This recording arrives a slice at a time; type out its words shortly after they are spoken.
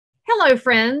Hello,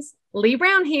 friends. Leigh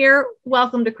Brown here.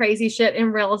 Welcome to Crazy Shit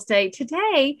in Real Estate.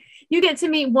 Today, you get to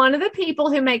meet one of the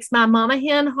people who makes my mama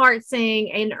hen heart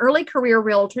sing, an early career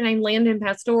realtor named Landon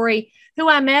Pastori, who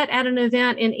I met at an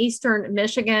event in Eastern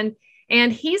Michigan.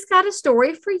 And he's got a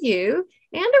story for you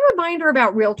and a reminder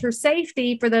about realtor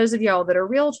safety for those of y'all that are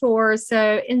realtors.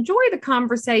 So enjoy the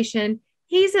conversation.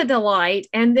 He's a delight.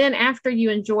 And then after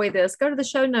you enjoy this, go to the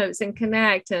show notes and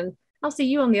connect. And I'll see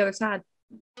you on the other side.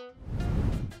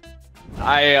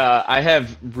 I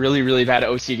have really bad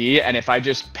OCD, and if I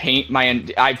just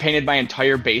I painted my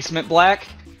entire basement black.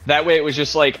 That way it was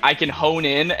just like I can hone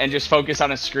in and just focus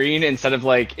on a screen instead of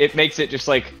like, it makes it just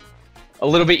like a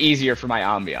little bit easier for my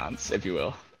ambiance, if you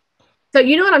will. So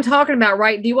you know what I'm talking about,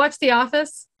 right? Do you watch The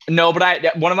Office? No, but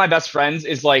one of my best friends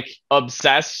is like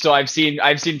obsessed, so I've seen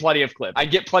plenty of clips. I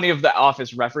get plenty of The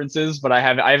Office references, but I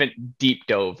haven't deep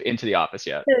dove into The Office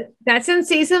yet. That's in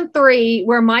season 3,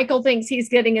 where Michael thinks he's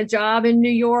getting a job in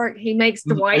New York. He makes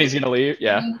Dwight, and he's gonna leave.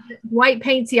 Yeah, Dwight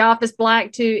paints the office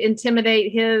black to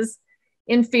intimidate his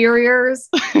inferiors.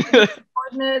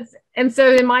 And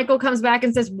so then Michael comes back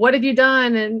and says, "What have you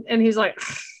done?" And he's like,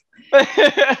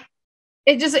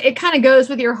 it kind of goes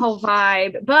with your whole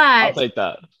vibe. But I'll take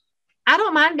that. I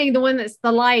don't mind being the one that's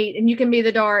the light and you can be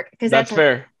the dark, because that's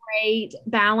fair. Great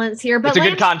balance here. But it's a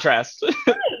good contrast.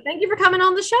 Thank you for coming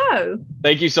on the show.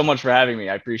 Thank you so much for having me.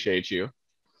 I appreciate you.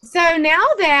 So now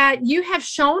that you have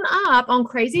shown up on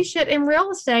Crazy Shit in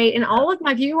Real Estate, and all of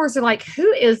my viewers are like,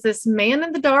 who is this man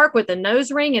in the dark with a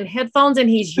nose ring and headphones? And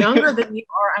he's younger than you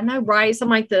are. I know, right? So I'm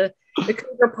like the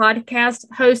Cougar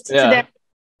podcast host today.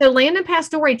 So Landon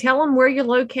Pastori, tell them where you're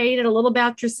located, a little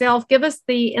about yourself. Give us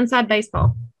the inside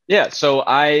baseball. Yeah, so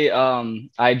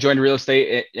I joined real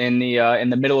estate in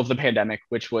the middle of the pandemic,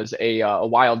 which was a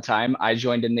wild time. I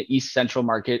joined in the East Central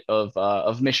market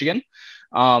of Michigan.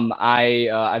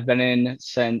 I've been in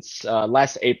since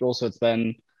last April, so it's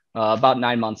been about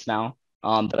 9 months now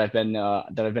that I've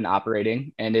been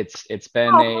operating, and it's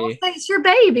been it's your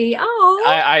baby. Oh,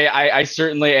 I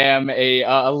certainly am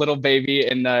a little baby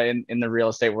in the real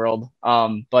estate world.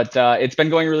 But it's been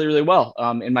going really well.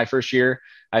 In my first year,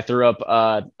 I threw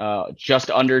up just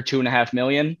under 2.5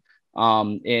 million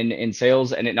in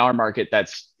sales, and in our market,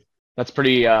 that's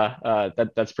pretty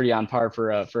that's pretty on par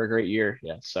for a great year.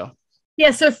 Yeah.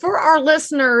 So for our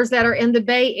listeners that are in the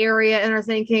Bay Area and are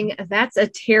thinking that's a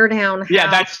teardown house. Yeah,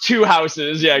 that's 2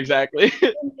 houses. Yeah, exactly.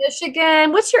 In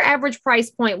Michigan, what's your average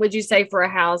price point, would you say, for a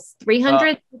house?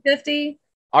 350?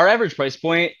 Our average price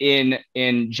point in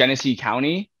Genesee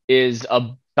County is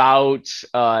about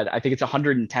I think it's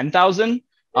 110,000.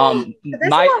 That's a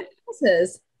lot of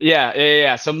houses.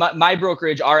 Yeah. So my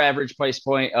brokerage, our average price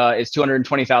point is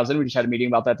 220,000. We just had a meeting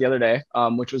about that the other day,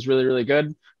 which was really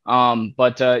good.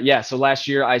 So last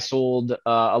year I sold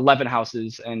 11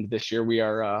 houses, and this year we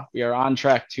are on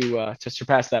track to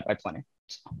surpass that by plenty.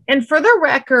 And for the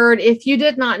record, if you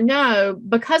did not know,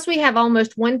 because we have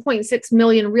almost 1.6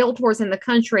 million realtors in the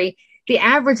country, the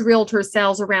average realtor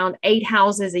sells around 8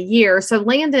 houses a year. So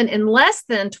Landon, in less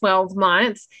than 12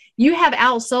 months, you have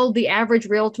outsold the average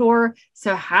realtor.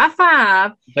 So high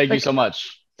five. Thank you so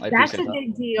much. That's a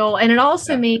big deal. And it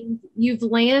also means you've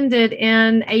landed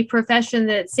in a profession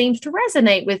that seems to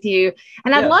resonate with you.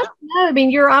 And I'd love to know, I mean,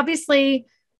 you're obviously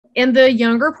in the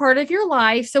younger part of your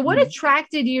life. So what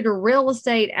attracted you to real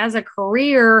estate as a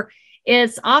career?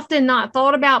 It's often not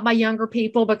thought about by younger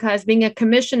people because being a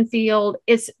commission field,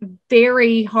 it's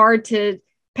very hard to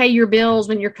pay your bills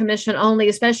when you're commission only,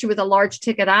 especially with a large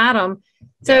ticket item.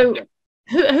 So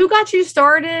who got you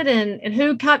started and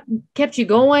who kept you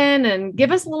going? And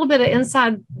give us a little bit of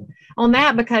insight on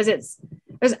that, because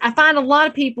I find a lot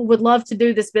of people would love to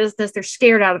do this business. They're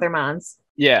scared out of their minds.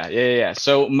 Yeah.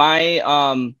 So my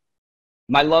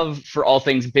love for all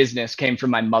things business came from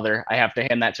my mother. I have to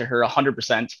hand that to her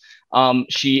 100%.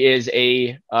 She's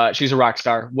a rock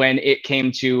star. When it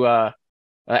came to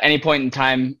any point in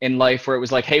time in life where it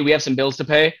was like, hey, we have some bills to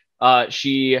pay,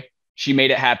 she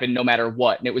made it happen no matter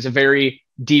what. And it was a very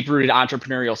deep-rooted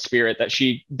entrepreneurial spirit that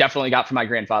she definitely got from my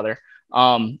grandfather.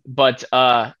 But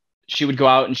she would go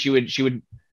out and she would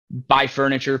buy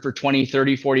furniture for $20,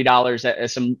 $30, $40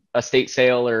 at some estate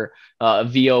sale or a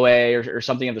VOA or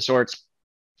something of the sorts.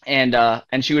 And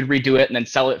she would redo it and then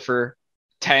sell it for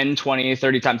 10, 20,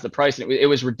 30 times the price. And it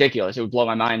was ridiculous. It would blow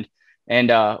my mind. And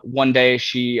one day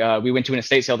we went to an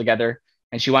estate sale together,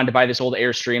 and she wanted to buy this old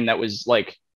Airstream that was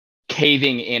like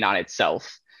caving in on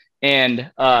itself.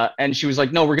 And she was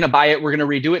like, no, we're going to buy it. We're going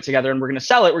to redo it together, and we're going to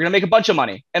sell it. We're going to make a bunch of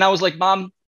money. And I was like,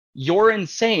 Mom, you're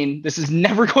insane. This is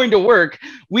never going to work.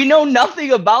 We know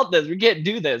nothing about this. We can't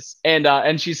do this.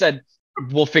 And she said,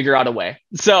 we'll figure out a way.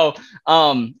 So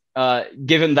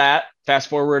given that, fast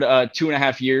forward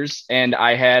 2.5 years, and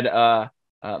I had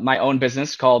my own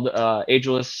business called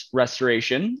Ageless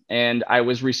Restoration, and I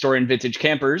was restoring vintage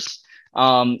campers.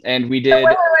 And we did.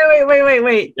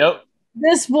 Wait. Yep.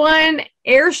 This one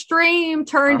Airstream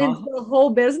turned into a whole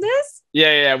business?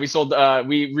 Yeah.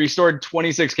 We restored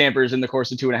 26 campers in the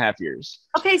course of 2.5 years.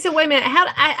 Okay, so wait a minute.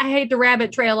 I hate to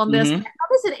rabbit trail on this. How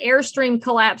does an Airstream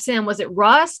collapse in? Was it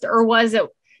rust, or was it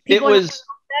people? It was.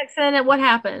 And what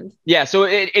happened? Yeah, so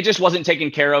it just wasn't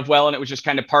taken care of well, and it was just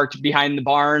kind of parked behind the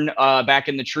barn, back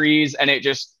in the trees, and it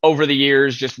just over the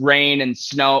years, just rain and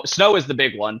snow. Snow is the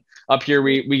big one up here.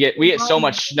 We get so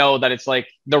much snow that it's like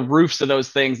the roofs of those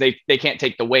things they can't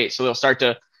take the weight, so they'll start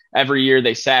to every year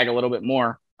they sag a little bit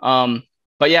more.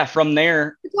 But yeah, from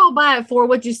there, what did y'all buy it for?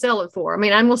 What'd you sell it for? I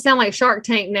mean, I'm gonna sound like Shark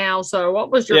Tank now. So what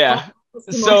was your cost?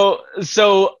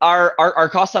 So our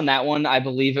cost on that one, I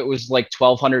believe it was like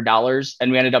 $1,200,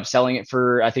 and we ended up selling it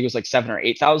for, I think it was like 7,000 or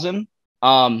 8,000.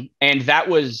 And that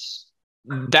was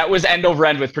end over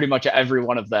end with pretty much every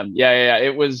one of them. Yeah.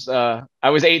 It was I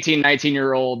was 18,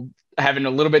 19-year-old having a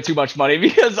little bit too much money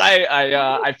because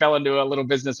I fell into a little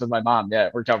business with my mom. Yeah,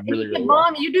 it worked out really well.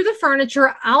 Mom, you do the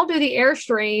furniture, I'll do the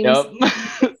Airstreams.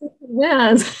 Yep.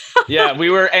 Yes. Yeah, we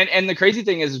were, and the crazy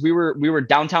thing is we were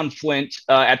downtown Flint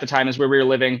at the time is where we were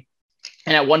living.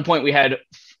 And at one point we had,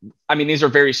 I mean, these are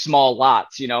very small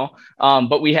lots,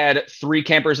 but we had 3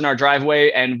 campers in our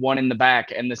driveway and 1 in the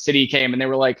back, and the city came and they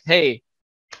were like, hey,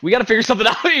 we got to figure something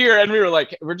out here. And we were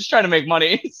like, we're just trying to make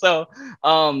money. So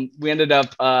we ended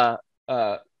up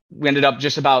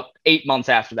just about 8 months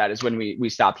after that is when we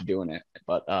stopped doing it.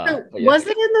 But yeah. Was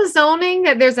it in the zoning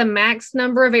that there's a max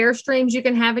number of Airstreams you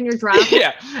can have in your driveway?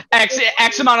 Yeah,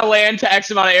 X amount of land to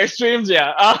X amount of Airstreams.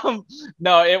 Yeah.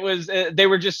 No, it was. They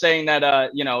were just saying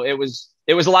that it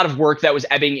was a lot of work that was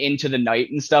ebbing into the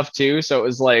night and stuff too. So it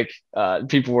was like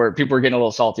people were getting a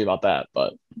little salty about that.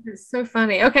 But it's so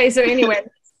funny. Okay, so anyway.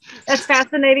 That's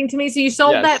fascinating to me. So you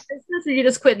sold that business, or you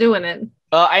just quit doing it?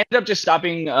 I ended up just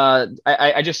stopping.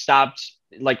 I just stopped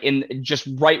like in just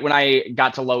right when I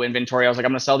got to low inventory. I was like,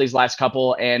 I'm going to sell these last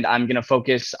couple, and I'm going to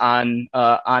focus on.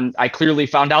 I clearly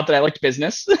found out that I liked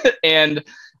business, and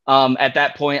at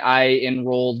that point, I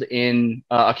enrolled in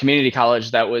a community college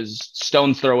that was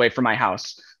stone's throw away from my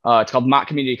house. It's called Mott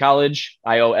Community College.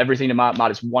 I owe everything to Mott.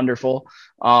 Mott is wonderful,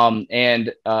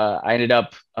 and I ended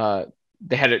up.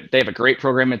 They have a great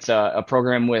program. It's a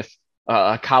program with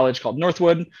a college called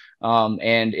Northwood,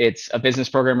 and it's a business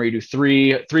program where you do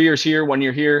three years here, 1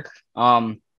 year here.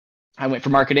 I went for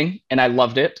marketing and I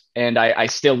loved it, and I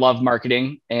still love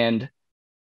marketing. And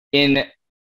in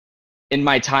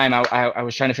my time, I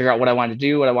was trying to figure out what I wanted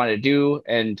to do,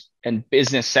 and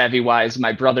business savvy wise,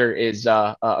 my brother is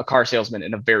a car salesman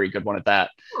and a very good one at that.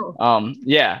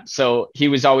 Yeah, so he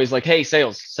was always like, "Hey,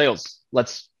 sales,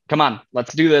 come on,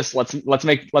 let's do this. Let's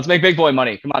make big boy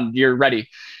money. Come on, you're ready."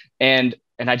 And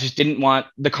I just didn't want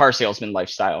the car salesman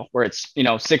lifestyle where it's,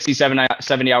 67,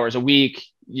 70 hours a week.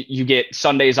 You get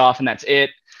Sundays off and that's it.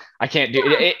 I can't do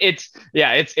it. It's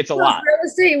a lot. Real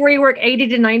estate where you work 80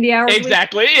 to 90 hours.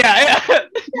 Exactly. Yeah.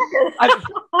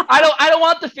 I don't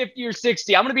want the 50 or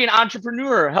 60. I'm going to be an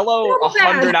entrepreneur. Hello,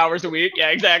 100 hours a week. Yeah,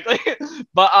 exactly.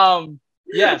 But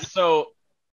yeah, so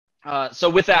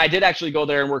with that, I did actually go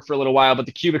there and work for a little while, but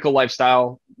the cubicle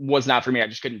lifestyle was not for me. I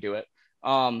just couldn't do it.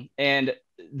 And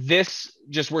this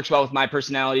just works well with my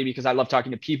personality because I love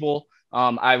talking to people.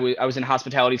 I was in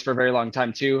hospitalities for a very long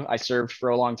time too. I served for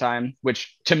a long time,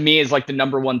 which to me is like the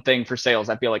number one thing for sales.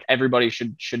 I feel like everybody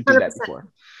should do 100%. That before.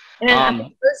 And I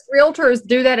think most realtors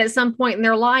do that at some point in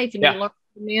their life, and you learn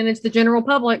to manage the general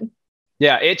public.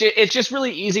 Yeah, it's just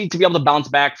really easy to be able to bounce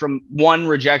back from 1,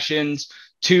 rejections,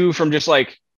 2, from just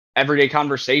like everyday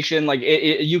conversation. Like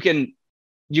you can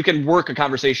work a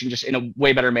conversation just in a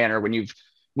way better manner when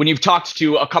you've talked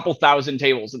to a couple thousand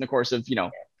tables in the course of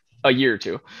a year or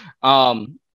 2.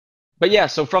 But yeah,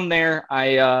 so from there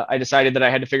I decided that I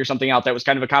had to figure something out that was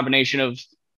kind of a combination of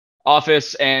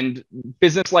office and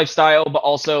business lifestyle, but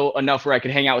also enough where I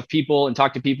could hang out with people and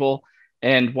talk to people.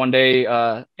 And one day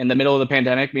in the middle of the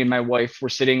pandemic, me and my wife were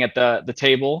sitting at the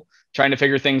table trying to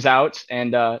figure things out,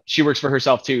 and she works for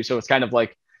herself too, so it's kind of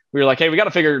like we were like, hey, we got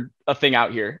to figure a thing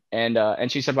out here. And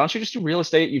she said, why don't you just do real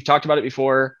estate? You've talked about it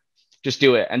before, just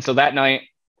do it. And so that night,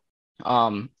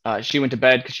 she went to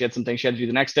bed because she had some things she had to do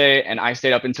the next day. And I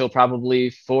stayed up until probably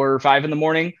 4 or 5 in the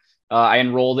morning. I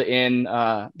enrolled in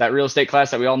that real estate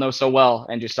class that we all know so well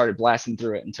and just started blasting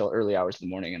through it until early hours in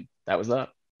the morning. And that was that.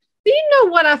 Do you know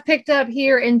what I've picked up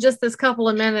here in just this couple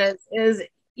of minutes is,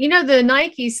 the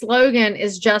Nike slogan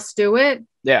is just do it.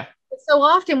 Yeah. So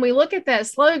often we look at that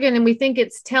slogan and we think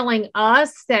it's telling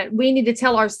us that we need to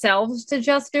tell ourselves to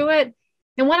just do it.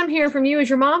 And what I'm hearing from you is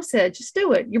your mom said, just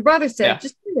do it. Your brother said,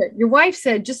 just do it. Your wife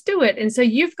said, just do it. And so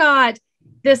you've got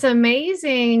this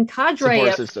amazing cadre support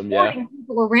of system,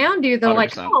 people around you that are 100%.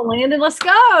 like, come on, Landon, let's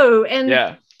go. And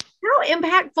how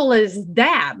impactful is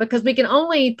that? Because we can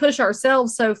only push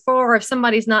ourselves so far if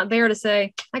somebody's not there to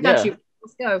say, I got you,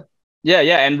 let's go. Yeah.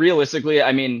 And realistically,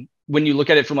 I mean, when you look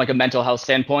at it from like a mental health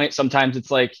standpoint, sometimes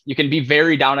it's like you can be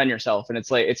very down on yourself, and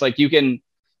it's like you can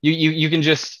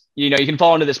just, you can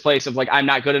fall into this place of like, I'm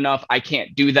not good enough, I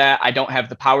can't do that, I don't have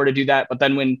the power to do that. But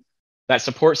then when that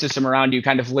support system around you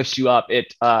kind of lifts you up,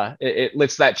 it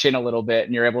lifts that chin a little bit,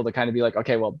 and you're able to kind of be like,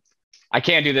 okay, well, I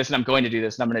can do this, and I'm going to do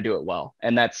this, and I'm going to do it well.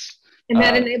 And that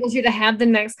enables you to have the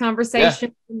next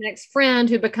conversation, the next friend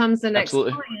who becomes the next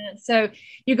client. So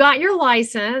you got your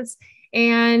license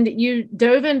and you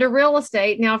dove into real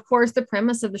estate. Now, of course, the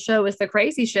premise of the show is the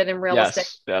crazy shit in real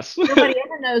estate. Yes. Nobody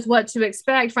ever knows what to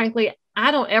expect. Frankly,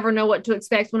 I don't ever know what to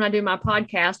expect when I do my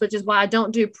podcast, which is why I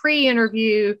don't do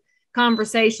pre-interview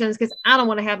conversations, because I don't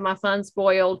want to have my fun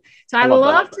spoiled. So I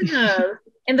love to know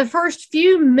in the first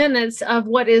few minutes of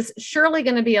what is surely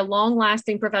going to be a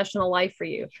long-lasting professional life for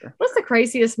you. Sure. What's the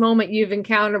craziest moment you've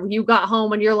encountered when you got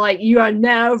home and you're like, you are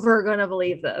never going to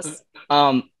believe this?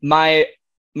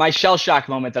 My shell shock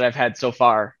moment that I've had so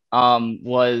far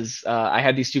was I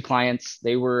had these two clients.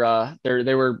 They were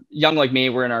they were young like me.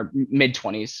 We're in our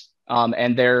mid-20s,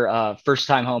 and they're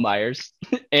first-time home buyers.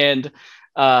 And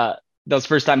those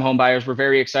first-time home buyers were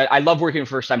very excited. I love working with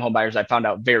first-time home buyers. I found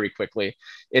out very quickly.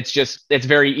 It's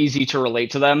very easy to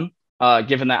relate to them,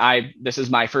 given that this is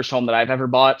my first home that I've ever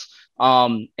bought.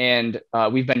 And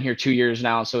we've been here 2 years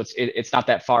now, so it's not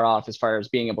that far off as far as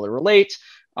being able to relate.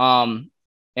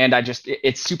 And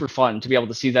it's super fun to be able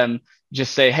to see them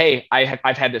just say, hey,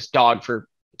 I've had this dog for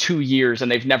 2 years and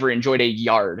they've never enjoyed a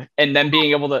yard. And then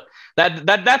being able to,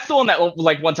 that's the one that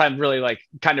like one time really like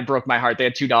kind of broke my heart. They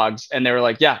had two dogs and they were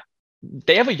like, yeah,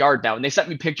 they have a yard now. And they sent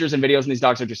me pictures and videos and these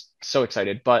dogs are just so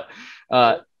excited. But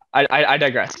I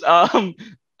digress.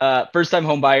 First time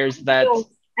home buyers, that's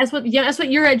what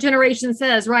your generation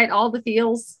says, right? All the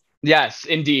feels. Yes,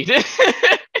 indeed.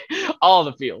 All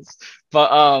the feels.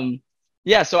 But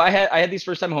yeah, so I had these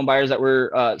first time home buyers that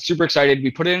were super excited.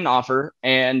 We put in an offer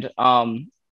and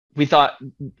we thought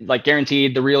like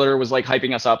guaranteed. The realtor was like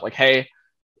hyping us up like, hey,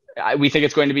 we think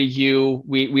it's going to be you.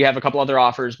 We have a couple other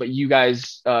offers, but you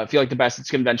guys feel like the best. It's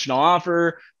a conventional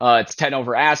offer. It's 10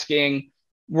 over asking.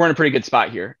 We're in a pretty good spot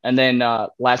here. And then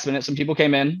last minute, some people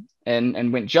came in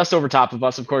and went just over top of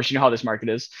us. Of course, you know how this market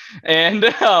is. And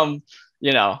some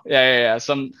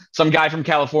guy from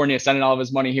California sending all of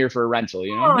his money here for a rental,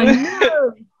 Oh,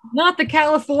 no, not the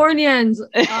Californians.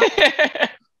 Hey,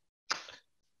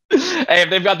 if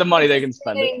they've got the money, they can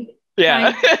spend it.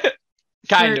 Yeah,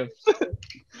 kind of.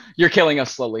 You're killing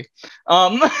us slowly.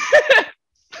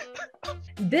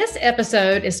 This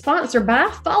episode is sponsored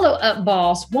by Follow Up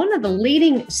Boss, one of the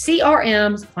leading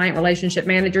CRMs, client relationship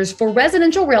managers for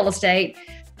residential real estate.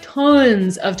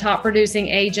 Tons of top producing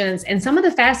agents and some of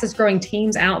the fastest growing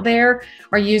teams out there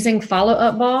are using Follow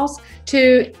Up Boss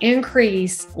to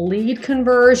increase lead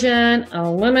conversion,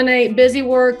 eliminate busy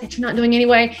work that you're not doing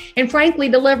anyway, and frankly,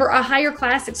 deliver a higher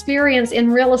class experience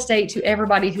in real estate to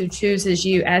everybody who chooses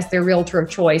you as their realtor of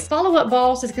choice. Follow Up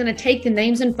Boss is going to take the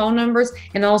names and phone numbers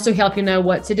and also help you know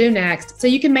what to do next so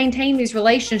you can maintain these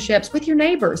relationships with your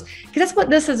neighbors, because that's what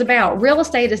this is about. Real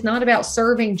estate is not about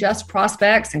serving just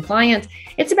prospects and clients.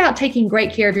 It's about taking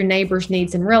great care of your neighbors'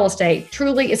 needs in real estate.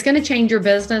 Truly, it's going to change your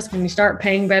business when you start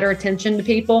paying better attention to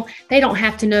people. They don't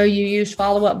have to know you use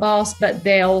Follow Up Boss, but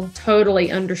they'll totally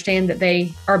understand that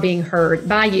they are being heard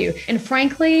by you. And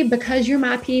frankly, because you're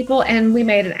my people and we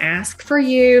made an ask for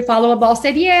you, Follow Up Boss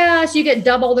said, yes, you get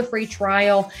double the free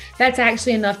trial. That's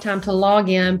actually enough time to log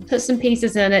in, put some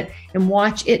pieces in it, and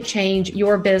watch it change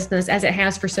your business as it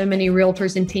has for so many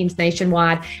realtors and teams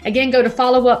nationwide. Again, go to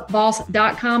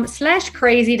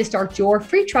followupboss.com/crazy to start your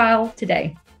free trial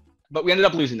today. But we ended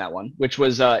up losing that one, which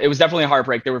was, it was definitely a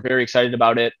heartbreak. They were very excited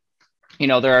about it. You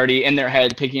know, they're already in their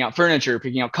head, picking out furniture,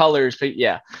 picking out colors.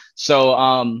 Yeah.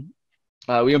 So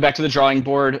we went back to the drawing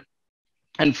board.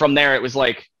 And from there, it was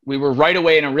like, we were right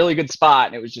away in a really good spot.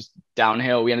 And it was just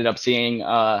downhill. We ended up seeing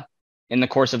in the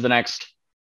course of the next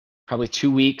probably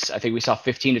 2 weeks, I think we saw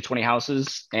 15 to 20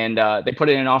 houses, and they put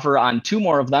in an offer on 2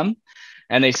 more of them.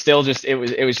 And they still just, it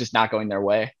was just not going their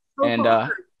way. And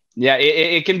yeah,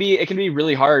 it can be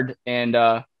really hard.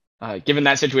 And given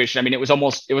that situation, I mean, it was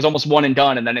almost one and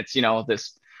done. And then it's, you know,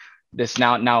 this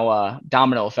now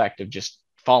domino effect of just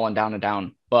falling down and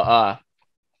down. But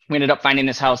we ended up finding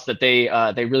this house that they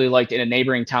really liked in a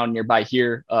neighboring town nearby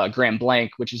here,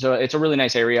 Blanc, which is it's a really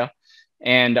nice area.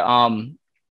 And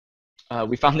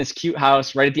we found this cute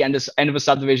house right at the end of a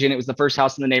subdivision. It was the first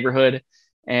house in the neighborhood,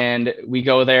 and we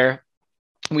go there.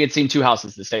 We had seen 2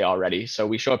 houses this day already, so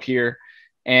we show up here,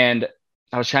 and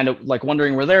I was kind of like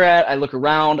wondering where they're at. I look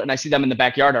around and I see them in the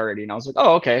backyard already, and I was like,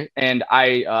 oh, okay. And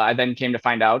I then came to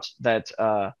find out that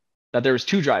there was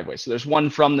 2 driveways. So there's one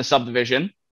from the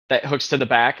subdivision that hooks to the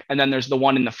back, and then there's the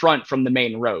one in the front from the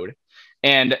main road.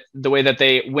 And the way that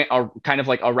they went kind of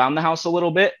like around the house a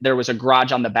little bit, there was a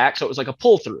garage on the back, so it was like a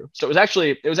pull through. So it was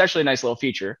actually a nice little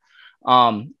feature.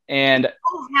 And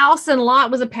house and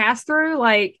lot was a pass through,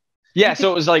 like. Yeah,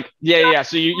 so it was like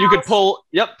so you could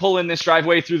pull in this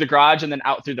driveway through the garage and then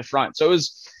out through the front. So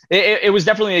it was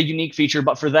definitely a unique feature,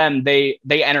 but for them, they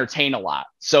entertain a lot.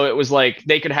 So it was like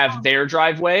they could have their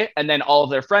driveway, and then all of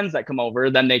their friends that come over,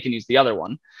 then they can use the other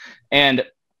one. And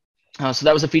so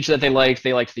that was a feature that they liked.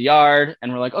 They liked the yard,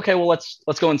 and we're like, okay, well,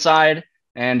 let's go inside.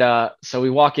 And so we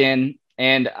walk in,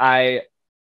 and I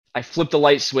flip the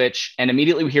light switch, and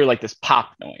immediately we hear like this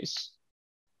pop noise,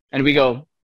 and we go,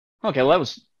 okay, well,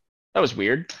 that was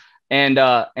weird. And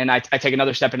I take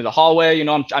another step into the hallway. You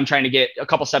know, I'm trying to get a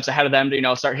couple steps ahead of them to, you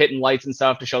know, start hitting lights and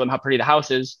stuff to show them how pretty the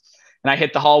house is. And I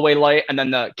hit the hallway light and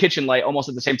then the kitchen light almost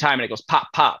at the same time, and it goes pop,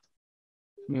 pop.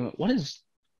 You know, what is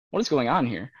going on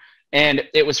here? And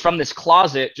it was from this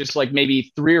closet, just like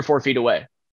maybe 3 or 4 feet away.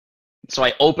 So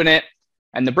I open it,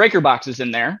 and the breaker box is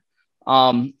in there,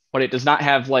 but it does not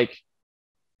have like.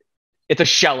 It's a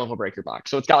shell of a breaker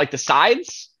box. So it's got like the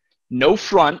sides, no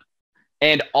front.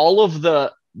 And all of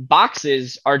the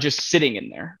boxes are just sitting in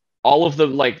there. All of the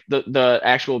like the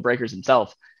actual breakers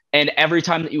themselves. And every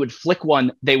time that you would flick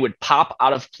one, they would pop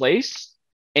out of place,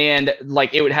 and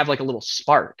like it would have like a little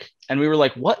spark. And we were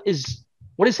like, what is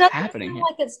happening here?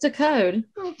 Like it's to code.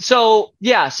 So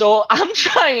I'm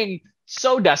trying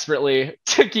so desperately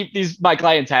to keep my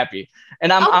clients happy.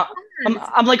 And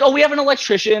I'm like, oh, we have an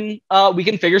electrician. We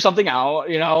can figure something out.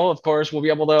 You know, of course, we'll be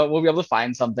able to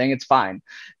find something. It's fine.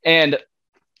 And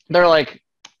they're like,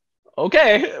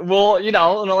 okay, well, you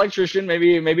know, an electrician,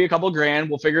 maybe a couple grand,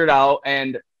 we'll figure it out,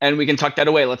 and we can tuck that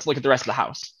away. Let's look at the rest of the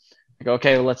house. I go,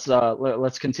 okay,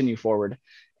 let's continue forward.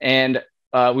 And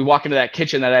we walk into that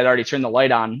kitchen that I'd already turned the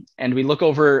light on, and we look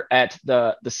over at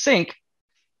the sink,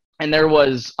 and there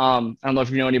was I don't know if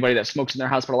you know anybody that smokes in their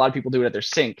house, but a lot of people do it at their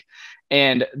sink.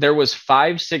 And there was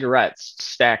 5 cigarettes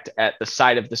stacked at the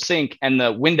side of the sink, and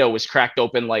the window was cracked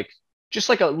open, like just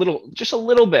a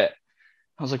little bit.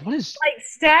 I was like, what is like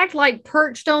stacked, like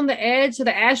perched on the edge so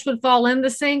the ash would fall in the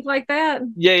sink like that?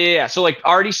 Yeah. So like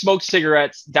already smoked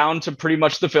cigarettes down to pretty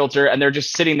much the filter, and they're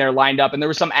just sitting there lined up, and there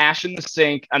was some ash in the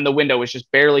sink, and the window was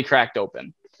just barely cracked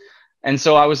open. And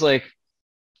so I was like,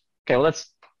 okay, well,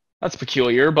 that's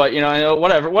peculiar, but you know,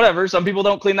 whatever. Some people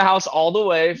don't clean the house all the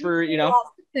way for, you know,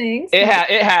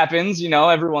 it happens, you know,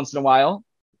 every once in a while.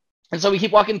 And so we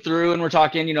keep walking through, and we're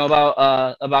talking, you know,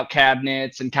 about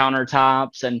cabinets and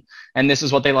countertops, and this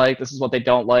is what they like, this is what they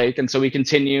don't like. And so we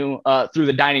continue through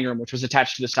the dining room, which was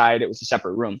attached to the side. It was a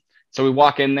separate room. So we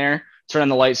walk in there, turn on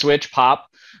the light switch, pop,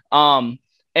 and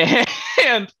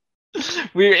it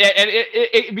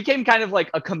became kind of like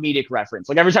a comedic reference.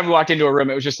 Like every time we walked into a room,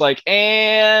 it was just like,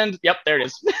 and yep, there it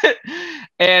is.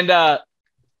 And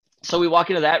so we walk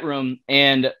into that room,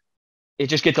 and it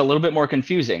just gets a little bit more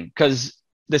confusing because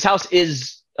this house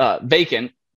is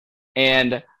vacant,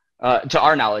 and to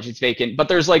our knowledge, it's vacant. But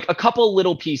there's like a couple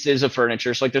little pieces of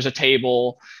furniture. So like there's a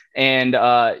table, and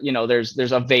you know,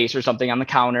 there's a vase or something on the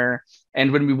counter.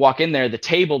 And when we walk in there, the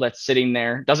table that's sitting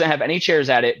there doesn't have any chairs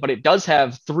at it, but it does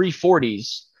have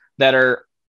 340s that are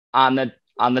on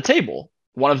the table.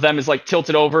 One of them is like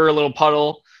tilted over, a little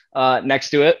puddle next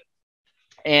to it.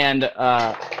 And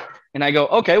I go,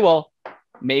 okay, well,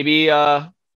 maybe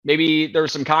there were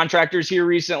some contractors here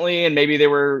recently, and maybe they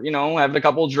were, you know, having a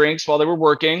couple of drinks while they were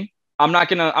working. I'm not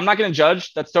gonna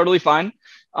judge. That's totally fine.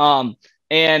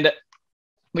 And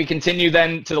we continue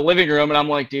then to the living room, and I'm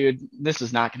like, dude, this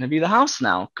is not going to be the house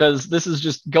now, because this is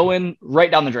just going right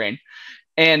down the drain.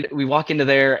 And we walk into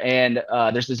there, and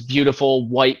there's this beautiful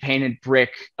white painted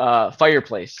brick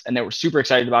fireplace, and they were super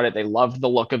excited about it. They loved the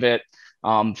look of it,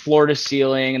 floor to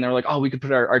ceiling, and they're like, oh, we could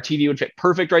put our TV would fit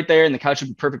perfect right there, and the couch would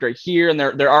be perfect right here. And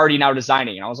they're already now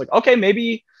designing. And I was like, okay,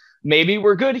 maybe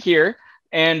we're good here.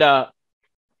 And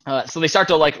so they start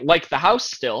to like the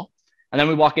house still. And then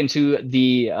we walk into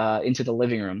the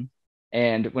living room.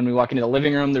 And when we walk into the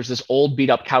living room, there's this old beat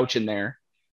up couch in there,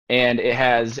 and it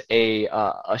has a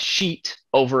sheet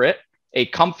over it, a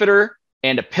comforter,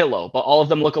 and a pillow, but all of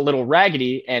them look a little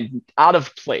raggedy and out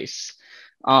of place.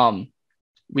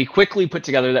 we quickly put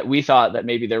together that we thought that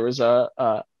maybe there was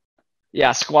a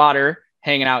squatter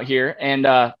hanging out here. And,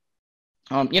 I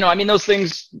mean, those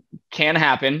things can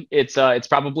happen. It's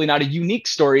probably not a unique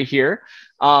story here,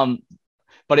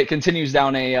 but it continues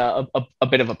down a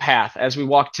bit of a path. As we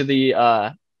walk to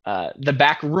the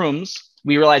back rooms,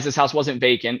 we realized this house wasn't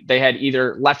vacant. They had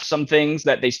either left some things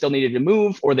that they still needed to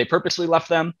move, or they purposely left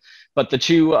them. But the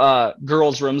two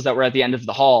girls' rooms that were at the end of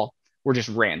the hall were just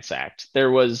ransacked. There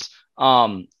were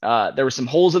some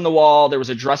holes in the wall. There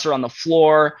was a dresser on the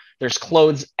floor. There's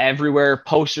clothes everywhere.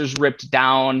 Posters ripped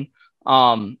down.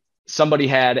 Somebody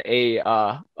had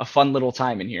a fun little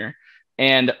time in here,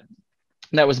 and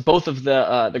that was both of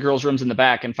the girls' rooms in the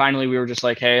back. And finally, we were just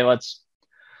like, hey, let's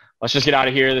just get out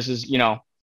of here. This is,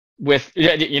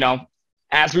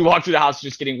 as we walk through the house, it's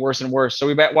just getting worse and worse. So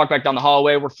we walk back down the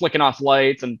hallway. We're flicking off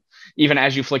lights, and even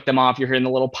as you flick them off, you're hearing the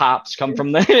little pops come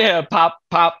from the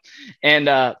pop.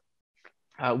 And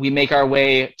we make our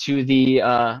way to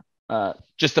the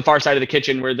just the far side of the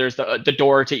kitchen, where there's the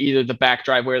door to either the back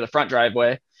driveway or the front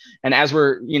driveway. And as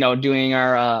we're, doing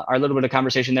our little bit of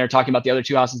conversation there, talking about the other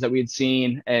two houses that we had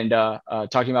seen, and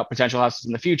talking about potential houses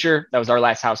in the future, that was our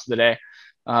last house of the day.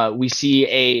 We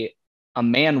see a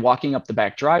man walking up the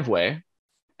back driveway,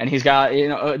 and he's got,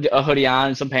 a hoodie on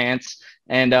and some pants.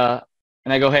 And I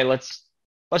go, hey, let's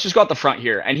just go out the front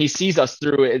here. And he sees us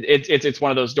through it. It's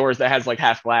one of those doors that has like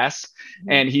half glass,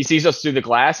 and he sees us through the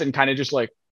glass and kind of just like,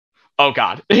 oh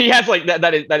God, he has like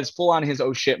that is full on his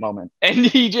oh shit moment. And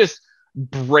he just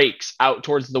breaks out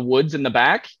towards the woods in the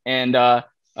back, and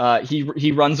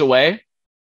he runs away.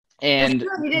 And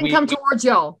he didn't come towards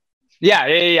y'all.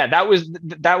 Yeah. That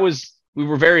was, we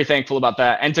were very thankful about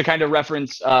that. And to kind of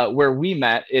reference where we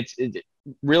met,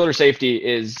 realtor safety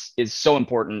is so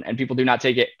important, and people do not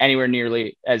take it anywhere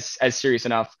nearly as serious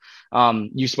enough.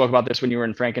 You spoke about this when you were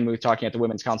in Frankenmuth talking at the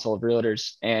Women's Council of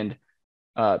Realtors, and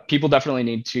people definitely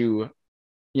need to,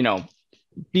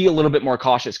 be a little bit more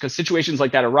cautious, because situations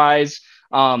like that arise.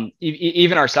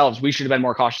 Even ourselves, we should have been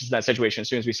more cautious in that situation. As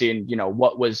soon as we seen,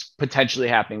 what was potentially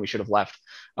happening, we should have left.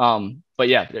 But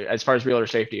yeah, as far as realtor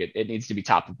safety, it needs to be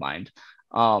top of mind.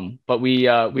 But we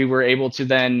were able to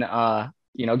then,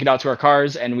 get out to our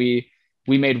cars, and we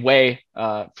made way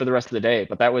for the rest of the day.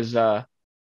 But that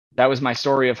was my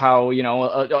story of how,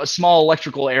 a small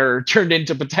electrical error turned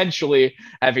into potentially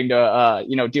having to,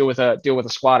 deal with a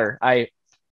squatter.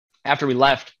 After we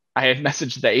left, I had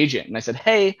messaged the agent, and I said,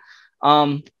 hey,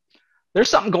 there's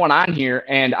something going on here.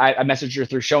 And I messaged her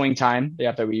through Showing Time, the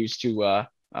app that we use to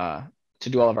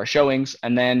do all of our showings.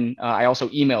 And then I also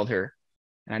emailed her,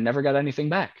 and I never got anything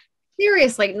back.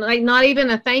 Seriously, like not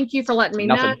even a thank you for letting me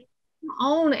Nothing. know.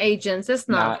 Own agents, it's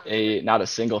not a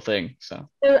single thing. So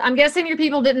I'm guessing your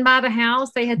people didn't buy the house.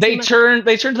 They turned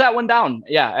that one down.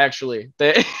 Yeah, actually.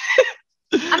 It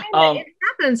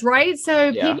happens, right?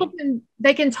 So people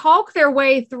can talk their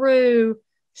way through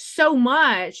so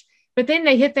much, but then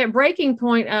they hit that breaking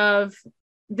point of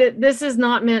that this is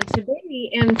not meant to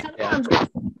be. And sometimes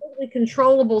it's completely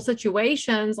controllable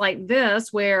situations like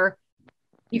this, where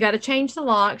you got to change the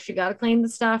locks, you got to clean the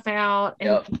stuff out, and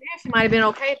it might have been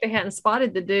okay if they hadn't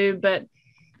spotted the dude, but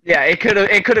yeah, it could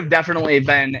have definitely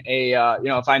been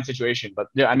a fine situation. But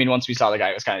I mean, once we saw the guy,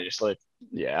 it was kind of just like,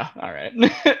 yeah, all right.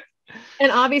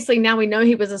 And obviously now we know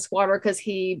he was a squatter because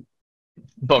he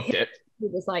booked it. He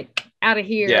was like out of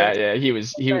here. Yeah, he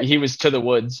was to the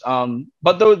woods.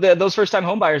 But those first time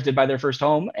home buyers did buy their first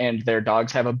home, and their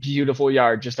dogs have a beautiful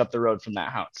yard just up the road from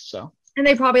that house. So. And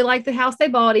they probably like the house they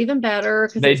bought even better.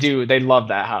 They do. They love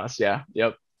that house. Yeah.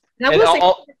 Yep. And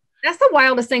that's the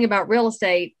wildest thing about real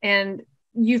estate. And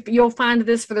you'll find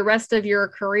this for the rest of your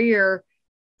career.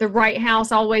 The right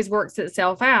house always works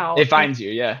itself out. It finds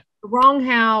you. Yeah. The wrong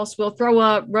house will throw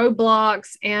up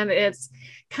roadblocks. And it's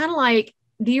kind of like,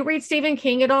 do you read Stephen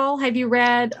King at all? Have you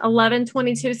read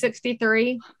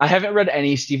 11/22/63? I haven't read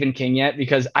any Stephen King yet,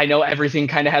 because I know everything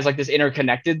kind of has like this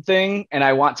interconnected thing, and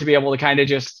I want to be able to kind of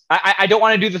just, I don't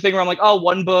want to do the thing where I'm like, oh,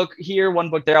 one book here, one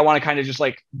book there. I want to kind of just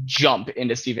like jump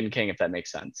into Stephen King, if that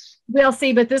makes sense. Well,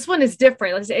 see, but this one is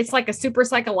different. It's like a super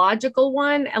psychological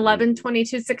one,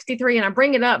 11/22/63. And I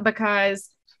bring it up because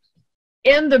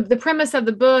in the premise of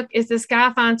the book is this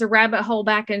guy finds a rabbit hole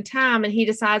back in time, and he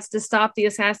decides to stop the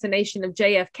assassination of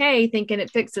JFK, thinking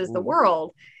it fixes the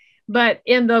world. But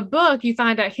in the book, you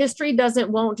find out history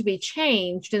doesn't want to be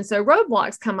changed. And so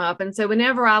roadblocks come up. And so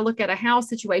whenever I look at a house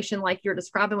situation like you're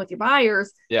describing with your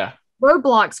buyers,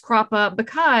 roadblocks crop up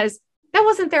because that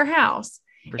wasn't their house.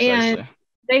 Precisely. And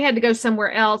they had to go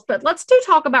somewhere else. But let's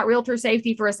talk about realtor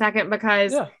safety for a second,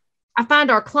 because I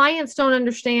find our clients don't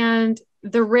understand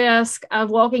the risk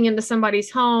of walking into somebody's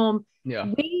home.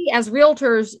 We we as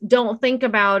realtors don't think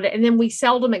about it, and then we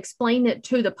seldom explain it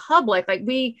to the public. Like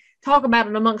we talk about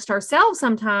it amongst ourselves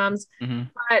sometimes,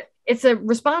 but it's a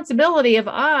responsibility of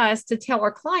us to tell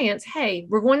our clients, hey,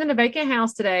 we're going in a vacant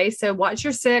house today. So watch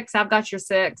your six. I've got your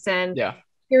six. And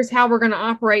here's how we're going to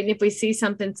operate. And if we see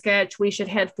something sketch, we should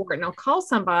head for it. And I'll call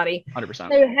somebody. 100%.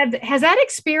 So has that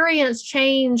experience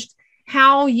changed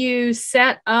how you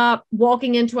set up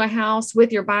walking into a house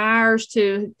with your buyers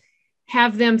to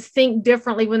have them think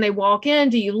differently when they walk in?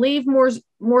 Do you leave more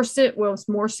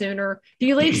sooner? Do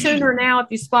you leave sooner now if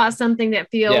you spot something that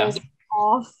feels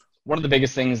off? One of the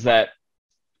biggest things that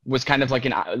was kind of like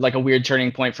a weird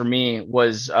turning point for me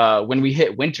was when we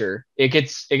hit winter. It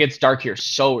gets dark here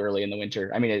so early in the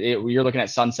winter. I mean, you're looking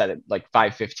at sunset at like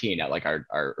 5:15 at like our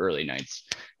early nights,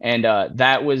 and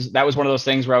that was one of those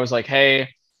things where I was like, hey,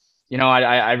 you know,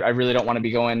 I really don't want to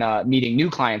be going meeting new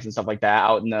clients and stuff like that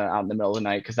out in the middle of the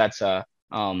night, because that's a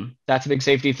big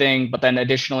safety thing. But then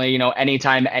additionally, you know,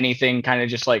 anytime anything kind of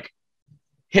just like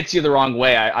hits you the wrong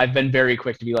way, I've been very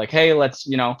quick to be like, hey, let's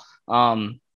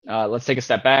take a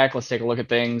step back, let's take a look at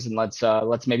things, and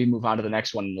let's maybe move on to the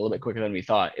next one a little bit quicker than we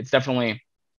thought. It's definitely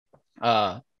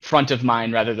front of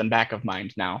mind rather than back of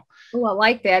mind now. Oh, I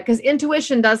like that, because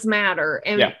intuition does matter,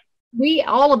 and we,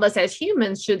 all of us as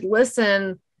humans, should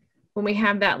listen when we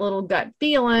have that little gut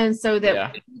feeling so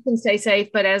that we can stay safe.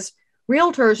 But as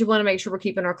realtors, we want to make sure we're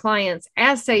keeping our clients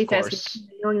as safe as we can,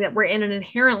 knowing that we're in an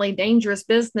inherently dangerous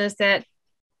business that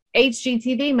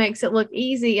HGTV makes it look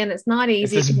easy, and it's not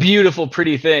easy. It's this beautiful,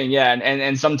 pretty thing. Yeah.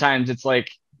 And sometimes it's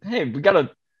like, hey, we have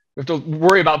to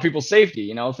worry about people's safety.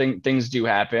 You know, things do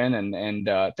happen, and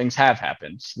things have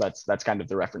happened. So that's kind of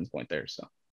the reference point there. So.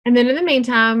 And then in the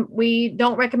meantime, we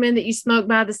don't recommend that you smoke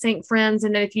by the sink, friends.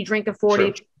 And then if you drink a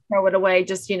 40, throw it away.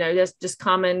 Just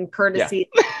common courtesy.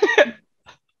 Yeah.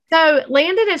 So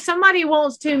Landon, if somebody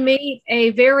wants to meet a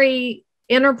very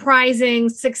enterprising,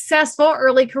 successful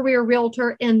early career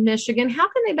realtor in Michigan, how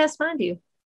can they best find you?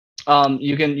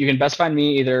 You can best find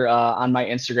me either on my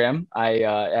Instagram,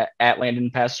 at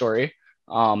Landon Pastori.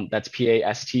 That's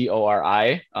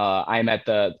Pastori. I'm at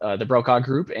the Brokaw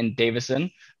Group in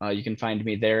Davison. You can find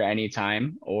me there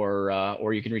anytime,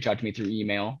 or you can reach out to me through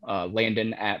email,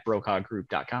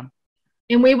 landon@brokawgroup.com.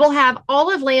 And we will have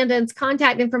all of Landon's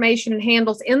contact information and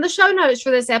handles in the show notes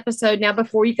for this episode. Now,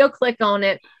 before you go click on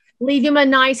it, leave him a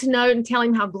nice note and tell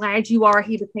him how glad you are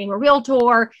he became a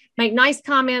realtor. Make nice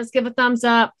comments, give a thumbs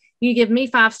up. You give me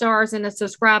 5 stars and a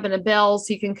subscribe and a bell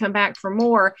so you can come back for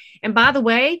more. And by the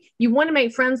way, you want to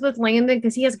make friends with Landon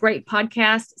because he has great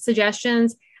podcast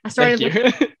suggestions. I started with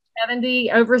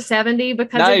over 70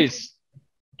 because nice.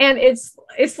 And it's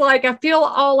like I feel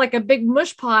all like a big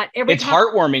mush pot every time. It's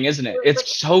heartwarming, isn't it?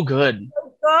 It's so good.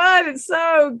 It's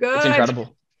so good. It's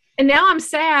incredible. And now I'm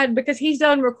sad because he's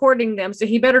done recording them, so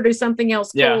he better do something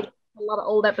else cool. Yeah. A lot of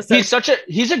old episodes.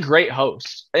 He's a great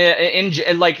host.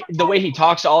 And like the way he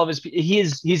talks to all of his,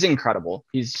 he's incredible.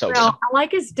 He's so good. I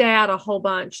like his dad a whole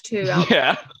bunch too.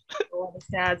 Yeah. I love his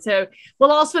dad. So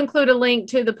we'll also include a link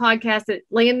to the podcast that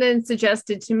Landon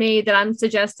suggested to me that I'm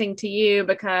suggesting to you,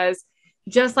 because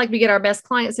just like we get our best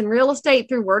clients in real estate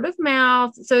through word of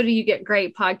mouth, so do you get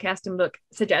great podcast and book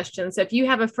suggestions. So if you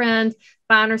have a friend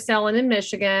buying or selling in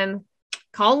Michigan,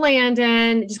 call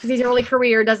Landon. Just because he's early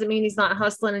career doesn't mean he's not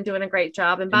hustling and doing a great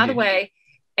job. And by the way,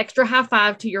 extra high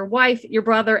five to your wife, your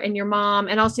brother, and your mom,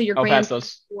 and also your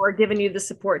grandparents for giving you the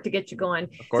support to get you going.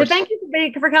 So thank you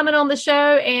for coming on the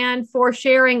show and for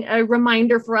sharing a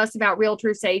reminder for us about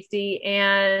realtor safety.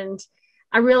 And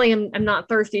I really am not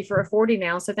thirsty for a 40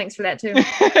 now. So thanks for that too.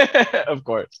 Of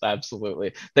course.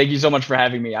 Absolutely. Thank you so much for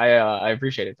having me. I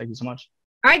appreciate it. Thank you so much.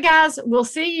 All right, guys, we'll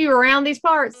see you around these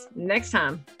parts next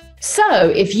time. So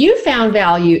if you found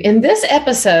value in this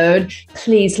episode,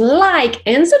 please like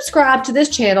and subscribe to this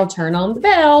channel, turn on the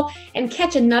bell, and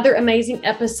catch another amazing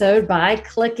episode by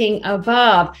clicking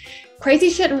above. Crazy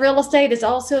Shit in Real Estate is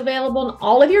also available in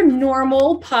all of your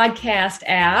normal podcast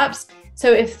apps.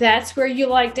 So if that's where you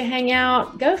like to hang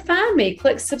out, go find me,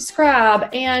 click subscribe,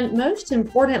 and most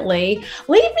importantly,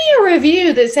 leave me a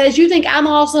review that says you think I'm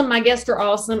awesome, my guests are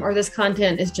awesome, or this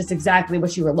content is just exactly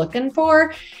what you were looking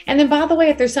for. And then, by the way,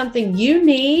 if there's something you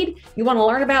need, you want to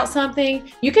learn about something,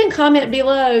 you can comment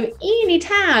below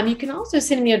anytime. You can also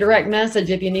send me a direct message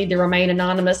if you need to remain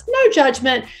anonymous. No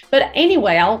judgment. But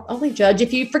anyway, I'll only judge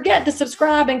if you forget to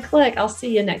subscribe and click. I'll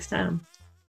see you next time.